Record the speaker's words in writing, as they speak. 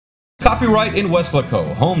Copyright in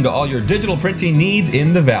Weslaco, home to all your digital printing needs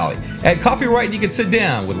in the Valley. At Copyright, you can sit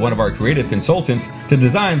down with one of our creative consultants to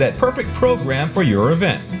design that perfect program for your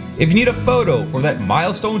event. If you need a photo for that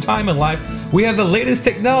milestone time in life, we have the latest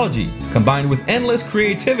technology combined with endless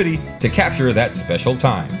creativity to capture that special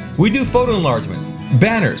time. We do photo enlargements,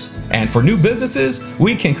 banners, and for new businesses,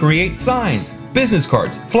 we can create signs, business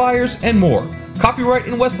cards, flyers, and more. Copyright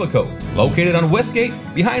in Weslaco, located on Westgate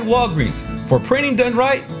behind Walgreens. For printing done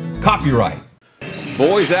right, Copyright.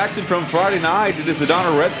 Boys action from Friday night. It is the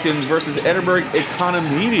Donna Redskins versus Edinburg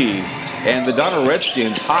Economedes. And the Donna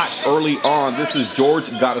Redskins hot early on. This is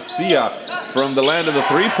George Garcia from the land of the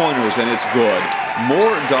three-pointers, and it's good.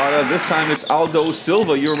 More Donna. This time it's Aldo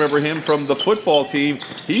Silva. You remember him from the football team.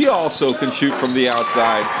 He also can shoot from the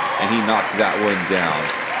outside, and he knocks that one down.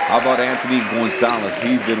 How about Anthony Gonzalez?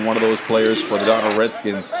 He's been one of those players for the Donna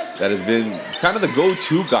Redskins that has been kind of the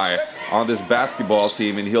go-to guy on this basketball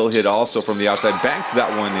team, and he'll hit also from the outside. Banks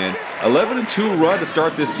that one in. 11-2 run to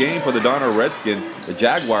start this game for the Donna Redskins. The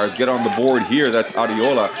Jaguars get on the board here. That's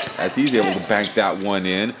Adiola as he's able to bank that one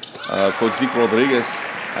in. Coach Zeke Rodriguez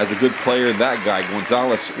has a good player in that guy.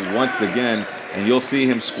 Gonzalez once again, and you'll see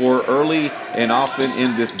him score early and often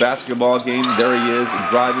in this basketball game. There he is,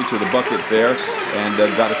 driving to the bucket there. And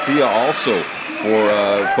Garcia also for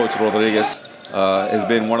Coach Rodriguez has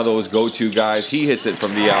been one of those go-to guys. He hits it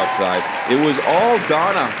from the outside. It was all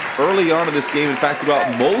Donna early on in this game. In fact,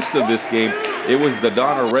 throughout most of this game, it was the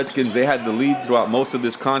Donna Redskins. They had the lead throughout most of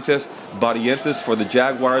this contest. Barrientos for the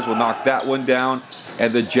Jaguars will knock that one down.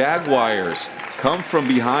 And the Jaguars come from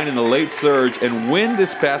behind in the late surge and win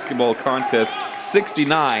this basketball contest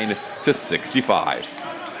 69-65.